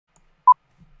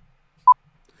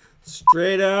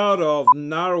Straight out of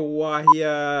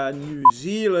Ngaruahia, New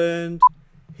Zealand,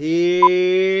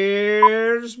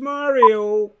 here's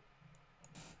Mario.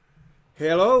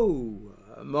 Hello,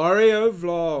 Mario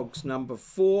Vlogs number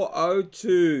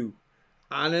 402,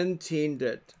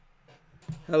 unintended.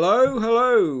 Hello,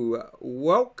 hello,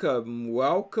 welcome,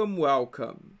 welcome,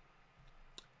 welcome.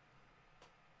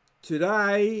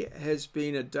 Today has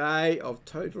been a day of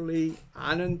totally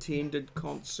unintended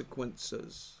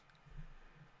consequences.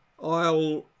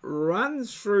 I'll run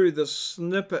through the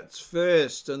snippets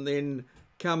first and then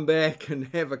come back and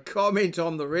have a comment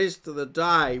on the rest of the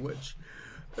day, which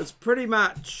is pretty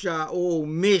much all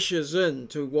meshes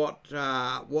into what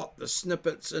the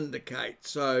snippets indicate.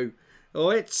 So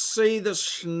let's see the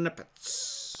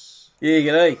snippets. Yeah,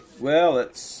 g'day. Well,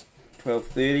 it's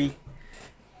 12:30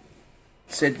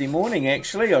 Saturday morning,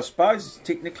 actually, I suppose,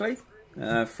 technically,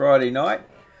 Friday night.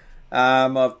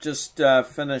 I've just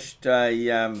finished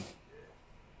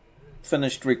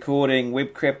recording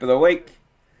Web Crap of the Week,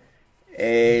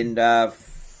 and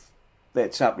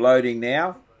that's uploading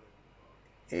now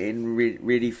and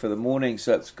ready for the morning.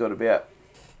 So it's got about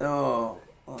I don't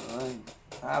know,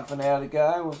 half an hour to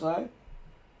go or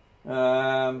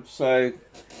so. So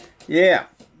yeah,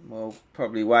 we'll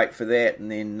probably wait for that and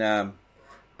then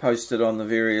post it on the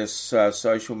various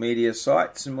social media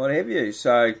sites and what have you.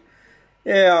 So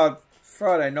yeah,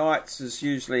 Friday nights is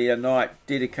usually a night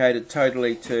dedicated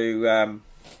totally to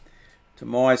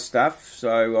my stuff.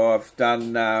 So I've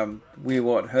done Where,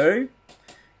 What, Who,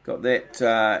 got that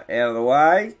out of the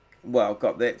way. Well,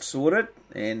 got that sorted,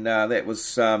 and that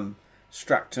was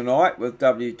struck tonight with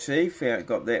WT.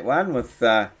 Got that one with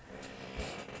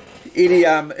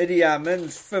Idi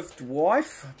Amin's fifth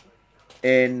wife,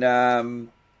 and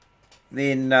then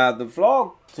the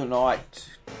vlog tonight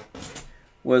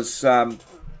was I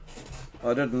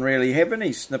didn't really have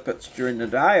any snippets during the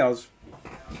day. I was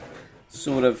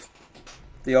sort of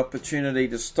the opportunity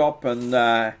to stop and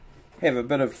have a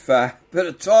bit of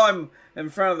time in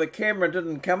front of the camera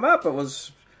didn't come up. It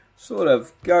was sort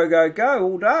of go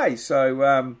all day.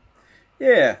 So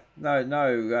yeah,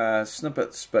 no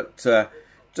snippets, but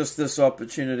just this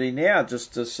opportunity now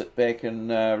just to sit back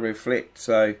and reflect.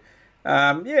 So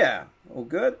yeah, all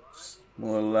good.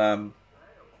 We'll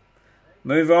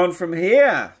move on from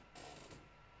here.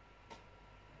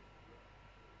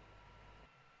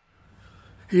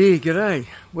 Yeah, g'day.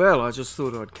 Well, I just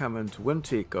thought I'd come into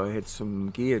Wintec. I had some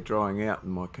gear drying out in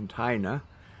my container,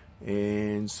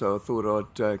 and so I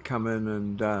thought I'd come in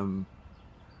and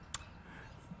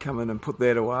put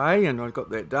that away, and I got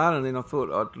that done. And then I thought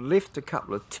I'd left a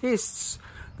couple of tests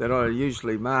that I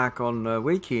usually mark on the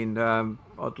weekend.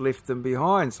 I'd left them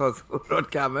behind, so I thought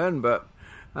I'd come in, but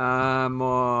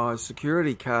my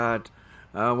security card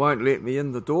won't let me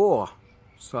in the door.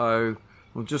 So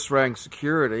I just rang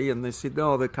security and they said,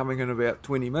 no, they're coming in about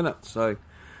 20 minutes. So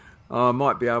I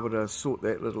might be able to sort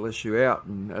that little issue out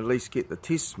and at least get the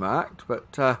tests marked.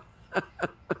 But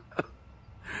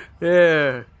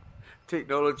yeah,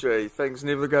 technology, things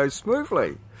never go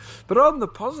smoothly. But on the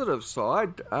positive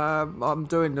side, I'm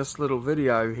doing this little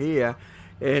video here,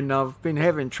 and I've been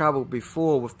having trouble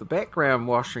before with the background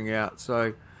washing out.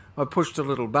 So I pushed a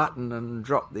little button and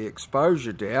dropped the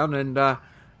exposure down, and I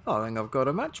think I've got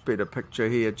a much better picture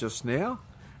here just now.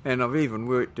 And I've even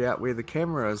worked out where the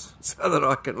camera is so that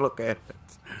I can look at it.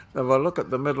 If I look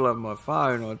at the middle of my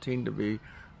phone, I tend to be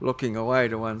looking away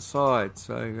to one side.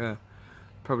 So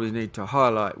probably need to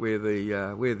highlight where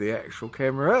the actual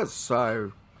camera is.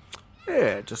 So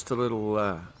yeah, just a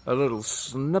little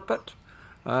snippet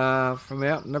from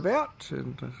out and about,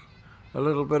 and a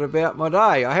little bit about my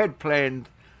day. I had planned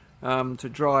to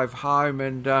drive home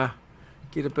and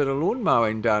get a bit of lawn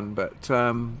mowing done, but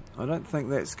I don't think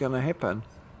that's going to happen.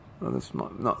 Well, this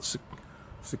might not.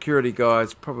 Security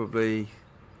guy's possibly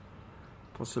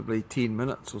 10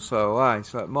 minutes or so away,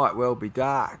 so it might well be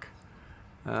dark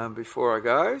before I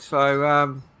go.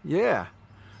 So yeah,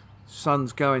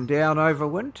 sun's going down over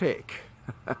Wintec.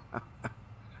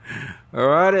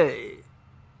 Alrighty.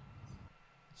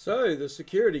 So the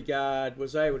security guard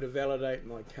was able to validate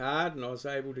my card, and I was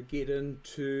able to get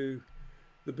into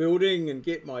the building and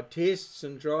get my tests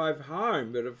and drive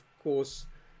home. But of course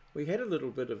we had a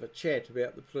little bit of a chat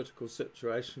about the political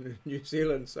situation in New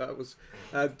Zealand, so it was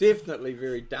definitely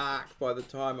very dark by the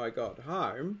time I got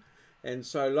home, and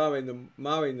so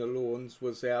mowing the lawns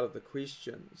was out of the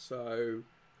question. So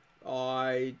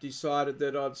I decided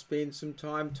that I'd spend some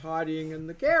time tidying in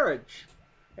the garage,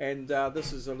 and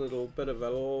this is a little bit of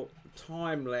a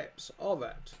time lapse of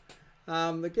it.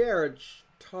 The garage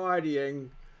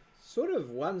tidying, sort of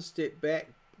one step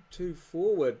back, two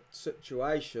forward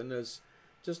situation, is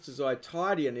just as I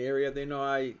tidy an area, then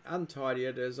I untidy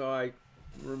it as I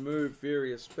remove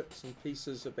various bits and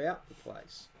pieces about the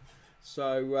place.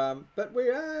 So, but we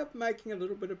are making a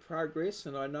little bit of progress,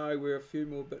 and I know where a few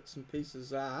more bits and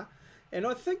pieces are, and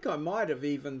I think I might have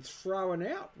even thrown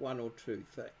out one or two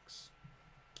things.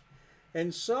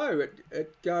 And so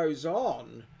it goes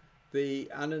on,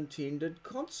 the unintended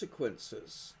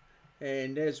consequences.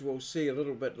 And as we'll see a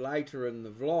little bit later in the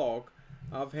vlog,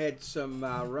 I've had some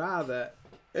rather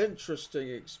interesting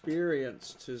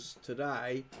experiences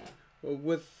today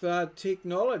with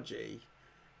technology.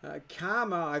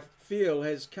 Karma, I feel,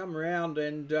 has come around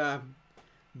and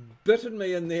bitten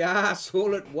me in the arse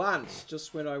all at once,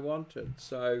 just when I wanted.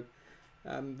 So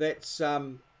that's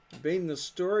been the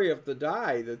story of the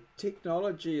day. The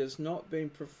technology has not been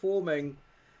performing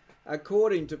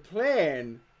according to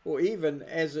plan, or even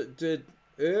as it did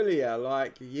earlier,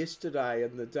 like yesterday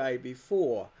and the day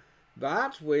before.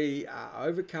 But we are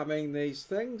overcoming these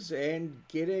things and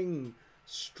getting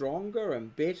stronger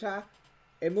and better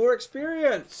and more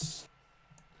experience.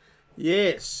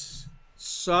 Yes,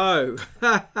 so,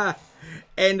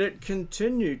 and it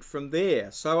continued from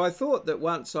there. So I thought that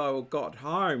once I got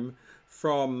home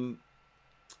from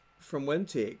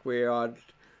Wintec, where I'd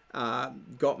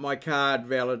got my card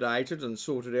validated and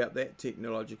sorted out that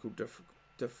technological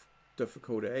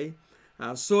difficulty,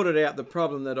 sorted out the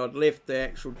problem that I'd left the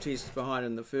actual test behind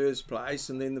in the first place,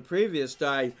 and then the previous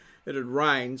day it had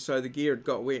rained, so the gear had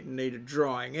got wet and needed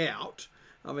drying out.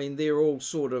 I mean, they're all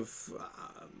sort of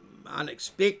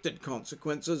unexpected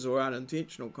consequences or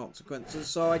unintentional consequences.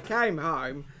 So I came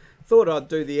home, thought I'd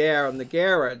do the hour in the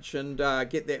garage and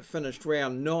get that finished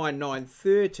around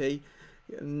 9:30,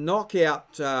 knock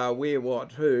out Where,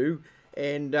 What, Who,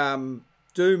 and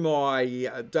do my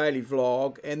daily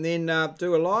vlog, and then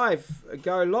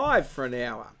go live for an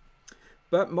hour.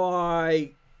 But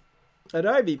my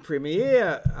Adobe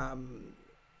Premiere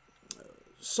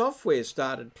software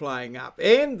started playing up,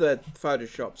 and the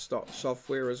Photoshop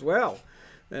software as well,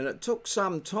 and it took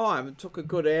some time. It took a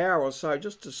good hour or so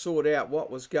just to sort out what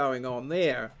was going on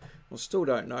there. I still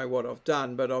don't know what I've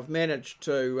done, but I've managed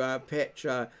to patch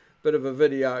a bit of a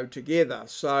video together.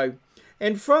 So,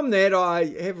 and from that I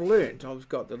have learnt. I've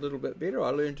got a little bit better.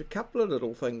 I learnt a couple of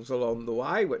little things along the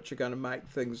way which are going to make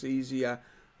things easier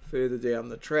further down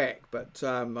the track. But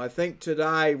I think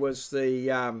today was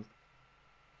the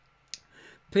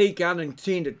peak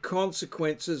unintended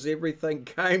consequences. Everything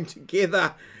came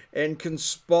together and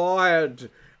conspired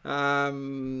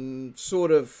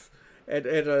sort of at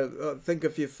I think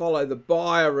if you follow the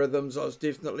biorhythms, I was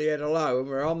definitely at a low, and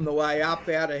we're on the way up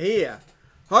out of here,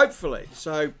 hopefully.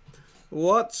 So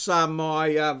what's my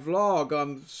vlog?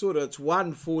 It's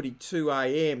 1:42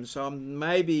 a.m, so I'm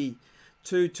maybe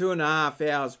two and a half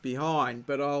hours behind,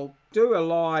 but I'll do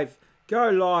go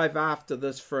live after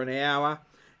this for an hour,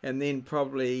 and then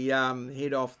probably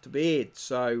head off to bed.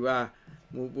 So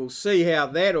we'll see how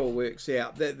that all works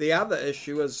out. The other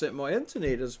issue is that my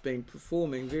internet has been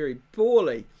performing very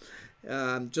poorly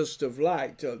just of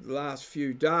late, the last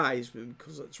few days,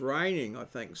 because it's raining, I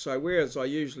think. So whereas I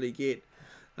usually get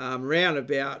round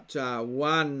about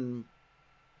 1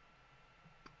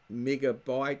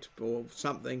 megabyte or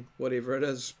something, whatever it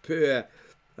is, per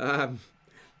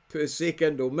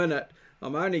second or minute,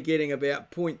 I'm only getting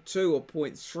about 0.2 or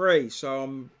 0.3,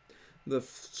 so the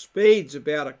speed's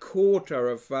about a quarter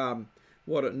of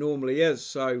what it normally is.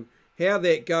 So how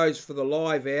that goes for the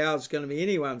live hour is going to be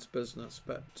anyone's business,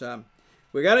 but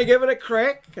we're going to give it a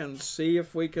crack and see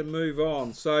if we can move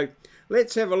on. So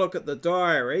let's have a look at the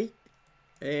diary,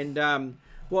 and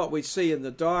what we see in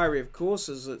the diary, of course,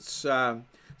 is it's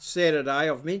Saturday.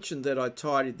 I've mentioned that I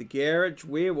tidied the garage.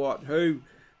 Where, What, Who,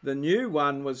 the new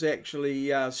one, was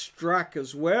actually struck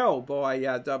as well by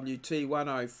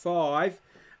WT105.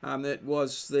 It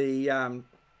was the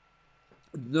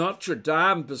Notre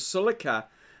Dame Basilica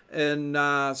in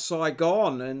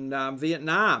Saigon in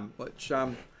Vietnam, which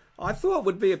I thought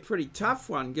would be a pretty tough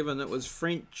one, given it was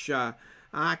French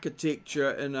architecture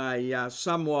in a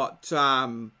somewhat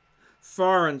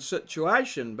foreign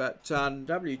situation. But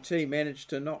WT managed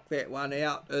to knock that one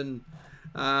out in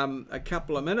a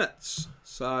couple of minutes.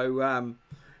 So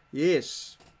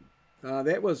yes,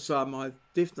 that was I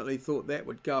definitely thought that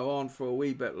would go on for a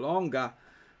wee bit longer,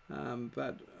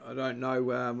 but I don't know.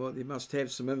 Well, they must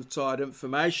have some inside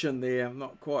information there. I'm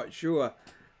not quite sure,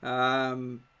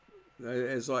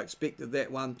 as I expected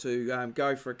that one to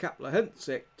go for a couple of hints,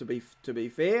 to be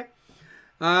fair.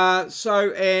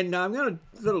 So, and I'm going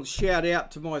to little shout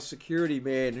out to my security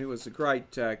man, who was a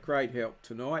great help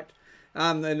tonight.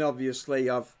 And obviously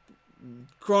I've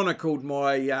chronicled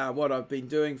my what I've been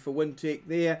doing for Wintec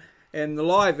there, and the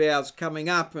live hour's coming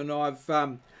up, and I've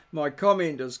my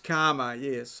comment is karma.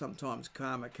 Yes, sometimes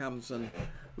karma comes and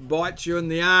bites you in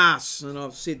the arse, and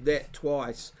I've said that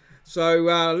twice.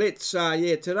 So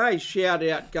today's shout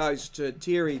out goes to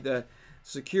Terry, the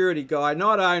security guy.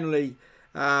 Not only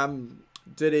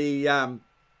did he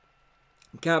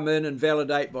come in and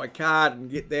validate my card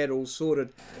and get that all sorted,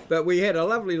 but we had a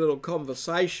lovely little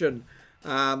conversation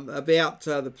about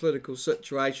the political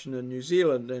situation in New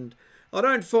Zealand, and I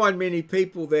don't find many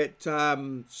people that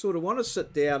sort of want to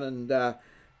sit down and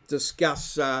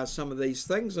discuss some of these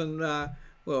things, and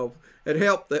well, it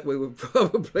helped that we were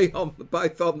probably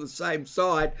both on the same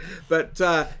side, but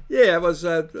yeah, it was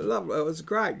lovely. It was a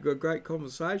great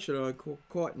conversation. I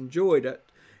quite enjoyed it,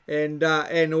 and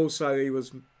also he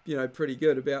was pretty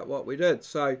good about what we did.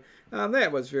 So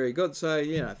that was very good. So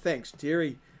thanks,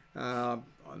 Terry. I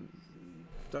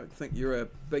don't think you're a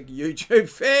big YouTube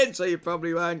fan, so you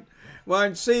probably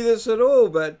won't see this at all.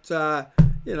 But I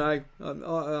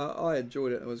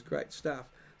enjoyed it. It was great stuff.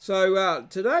 So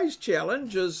today's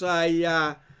challenge is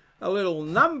a little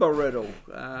number riddle.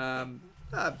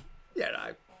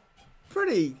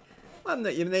 Pretty one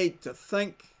that you need to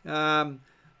think.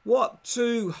 What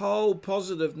two whole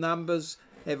positive numbers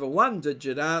have a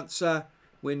one-digit answer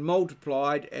when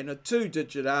multiplied and a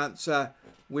two-digit answer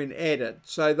when added?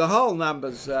 So the whole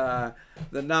numbers are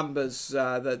the numbers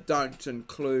that don't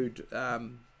include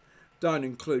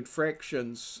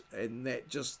fractions, and that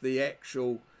just the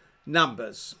actual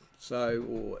numbers, so,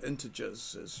 or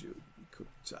integers, as you could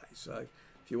say. So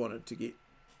if you wanted to get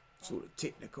sort of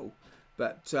technical,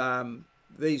 but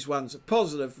these ones are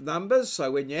positive numbers,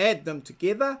 so when you add them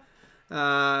together,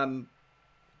 when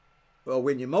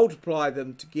you multiply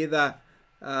them together,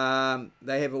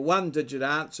 they have a one-digit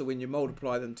answer when you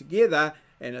multiply them together,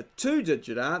 and a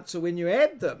two-digit answer when you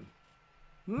add them.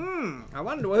 I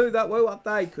wonder what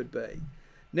they could be.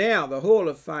 Now, the Hall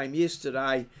of Fame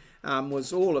yesterday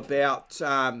was all about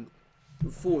 4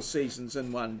 seasons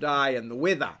in one day and the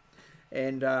weather.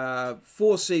 And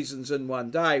 4 seasons in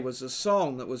one day was a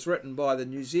song that was written by the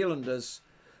New Zealanders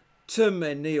Tim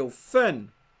and Neil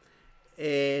Finn.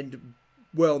 And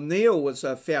well, Neil was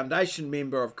a foundation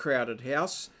member of Crowded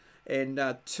House, and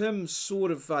Tim sort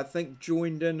of, I think,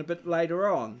 joined in a bit later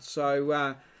on.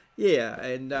 So yeah,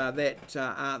 and that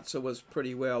answer was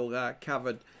pretty well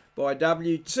covered by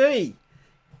WT.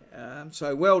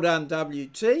 So well done,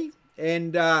 WT,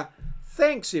 and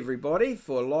thanks everybody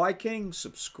for liking,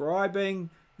 subscribing,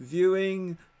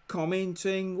 viewing,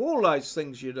 commenting, all those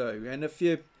things you do. And if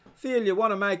you feel you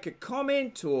want to make a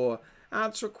comment or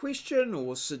answer a question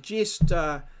or suggest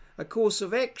a course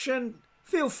of action,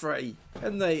 feel free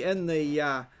in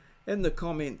the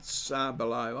comments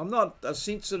below. I'm not a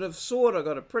sensitive sort. I've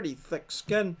got a pretty thick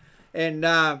skin, and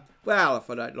well, if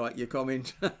I don't like your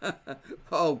comment,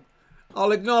 I'll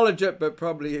acknowledge it, but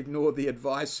probably ignore the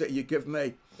advice that you give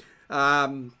me.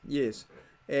 Yes,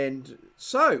 and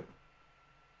so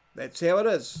that's how it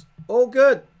is. All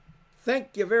good.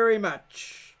 Thank you very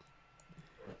much.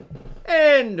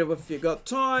 And if you got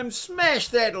time, smash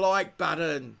that like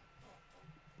button.